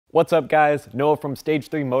What's up guys, Noah from Stage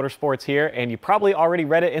 3 Motorsports here, and you probably already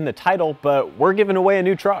read it in the title, but we're giving away a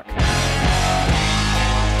new truck.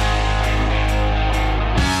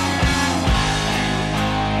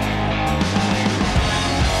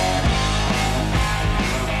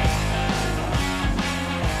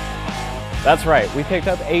 That's right, we picked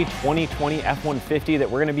up a 2020 F-150 that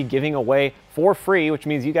we're going to be giving away for free, which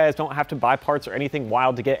means you guys don't have to buy parts or anything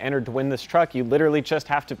wild to get entered to win this truck. You literally just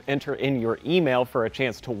have to enter in your email for a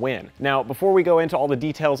chance to win. Now, before we go into all the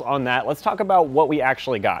details on that, let's talk about what we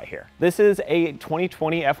actually got here. This is a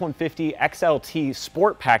 2020 F-150 XLT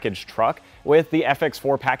Sport Package truck with the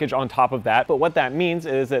FX4 package on top of that. But what that means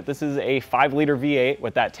is that this is a 5-liter V8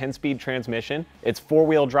 with that 10-speed transmission. It's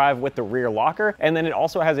 4-wheel drive with the rear locker, and then it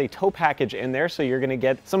also has a tow package in there, so you're going to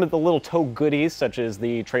get some of the little tow goodies such as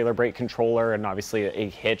the trailer brake controller and obviously a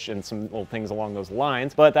hitch and some little things along those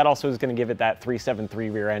lines, but that also is going to give it that 373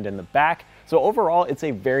 rear end in the back. So overall, it's a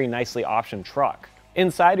very nicely optioned truck.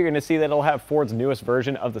 Inside, you're going to see that it'll have Ford's newest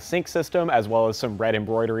version of the sync system, as well as some red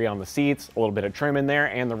embroidery on the seats, a little bit of trim in there,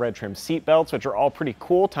 and the red trim seat belts, which are all pretty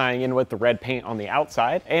cool, tying in with the red paint on the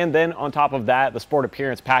outside. And then on top of that, the Sport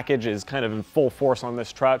Appearance package is kind of in full force on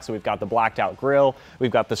this truck. So we've got the blacked out grille, we've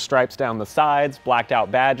got the stripes down the sides, blacked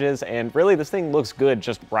out badges, and really this thing looks good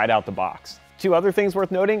just right out the box. Two other things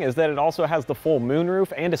worth noting is that it also has the full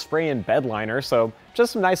moonroof and a spray-in bed liner, so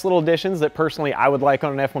just some nice little additions that personally I would like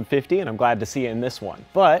on an F-150, and I'm glad to see it in this one.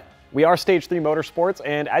 But we are Stage 3 Motorsports,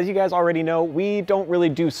 and as you guys already know, we don't really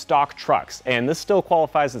do stock trucks, and this still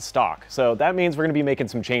qualifies as stock. So that means we're going to be making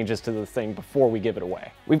some changes to the thing before we give it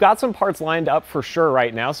away. We've got some parts lined up for sure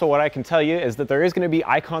right now, so what I can tell you is that there is going to be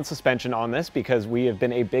Icon suspension on this because we have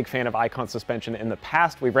been a big fan of Icon suspension in the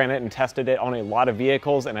past. We've ran it and tested it on a lot of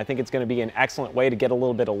vehicles, and I think it's going to be an excellent way to get a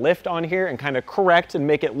little bit of lift on here and kind of correct and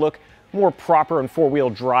make it look more proper and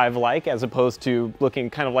four-wheel drive-like, as opposed to looking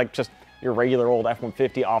kind of like just your regular old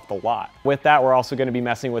F-150 off the lot. With that, we're also going to be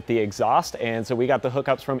messing with the exhaust, and so we got the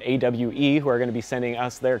hookups from AWE, who are going to be sending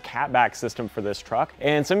us their catback system for this truck.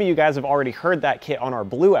 And some of you guys have already heard that kit on our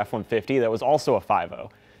blue F-150 that was also a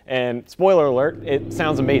 5.0. And spoiler alert, it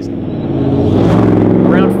sounds amazing.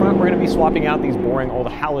 Around front, we're going to be swapping out these boring old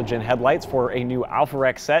halogen headlights for a new Alpha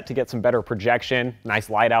Rec set to get some better projection, nice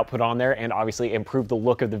light output on there, and obviously improve the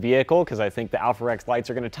look of the vehicle, because I think the Alpha Rec lights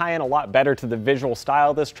are going to tie in a lot better to the visual style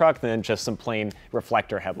of this truck than just some plain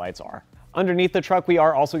reflector headlights are. Underneath the truck, we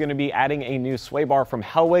are also going to be adding a new sway bar from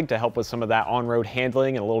Hellwig to help with some of that on-road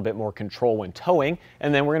handling and a little bit more control when towing.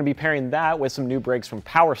 And then we're going to be pairing that with some new brakes from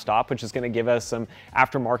Power Stop, which is going to give us some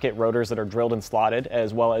aftermarket rotors that are drilled and slotted,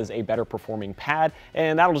 as well as a better performing pad.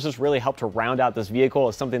 And that'll just really help to round out this vehicle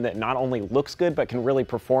as something that not only looks good, but can really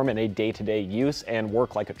perform in a day-to-day use and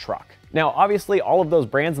work like a truck. Now, obviously, all of those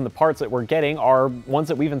brands and the parts that we're getting are ones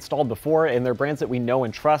that we've installed before, and they're brands that we know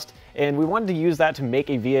and trust, and we wanted to use that to make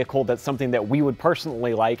a vehicle that's something that we would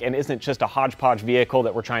personally like and isn't just a hodgepodge vehicle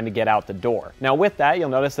that we're trying to get out the door. Now, with that, you'll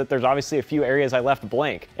notice that there's obviously a few areas I left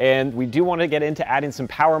blank, and we do want to get into adding some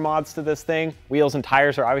power mods to this thing. Wheels and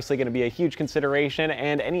tires are obviously going to be a huge consideration,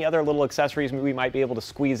 and any other little accessories we might be able to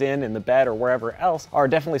squeeze in the bed or wherever else are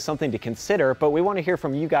definitely something to consider, but we want to hear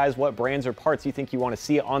from you guys what brands or parts you think you want to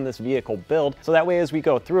see on this vehicle build, so that way as we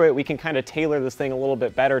go through it, we can kind of tailor this thing a little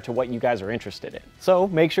bit better to what you guys are interested in. So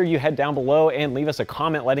make sure you head down below and leave us a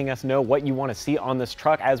comment letting us know what you want to see on this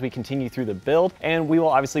truck as we continue through the build, and we will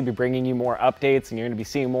obviously be bringing you more updates, and you're going to be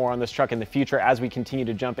seeing more on this truck in the future as we continue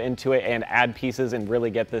to jump into it and add pieces and really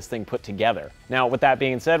get this thing put together. Now, with that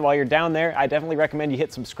being said, while you're down there, I definitely recommend you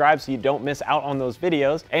hit subscribe so you don't miss out on those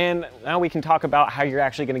videos, and now we can talk about how you're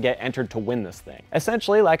actually going to get entered to win this thing.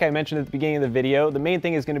 Essentially, like I mentioned at the beginning of the video, the main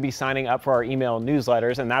thing is going to be signing up for our email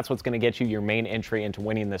newsletters, and that's what's going to get you your main entry into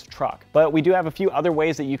winning this truck. But we do have a few other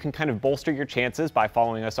ways that you can kind of bolster your chances by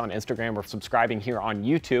following us on Instagram or subscribing here on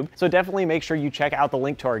YouTube. So definitely make sure you check out the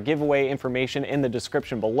link to our giveaway information in the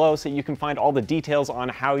description below so you can find all the details on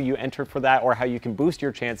how you enter for that or how you can boost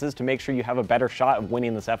your chances to make sure you have a better shot of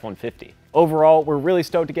winning this F-150. Overall, we're really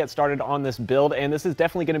stoked to get started on this build, and this is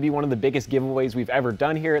definitely going to be one of the biggest giveaways we've ever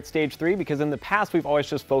done here at Stage 3, because in the past we've always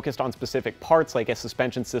just focused on specific parts like a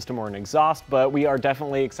suspension system or an exhaust, but we are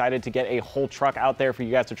definitely excited to get a whole truck out there for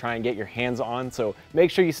you guys to try and get your hands on. So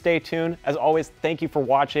make sure you stay tuned. As always, thank you for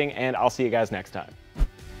watching, and I'll see you guys next time.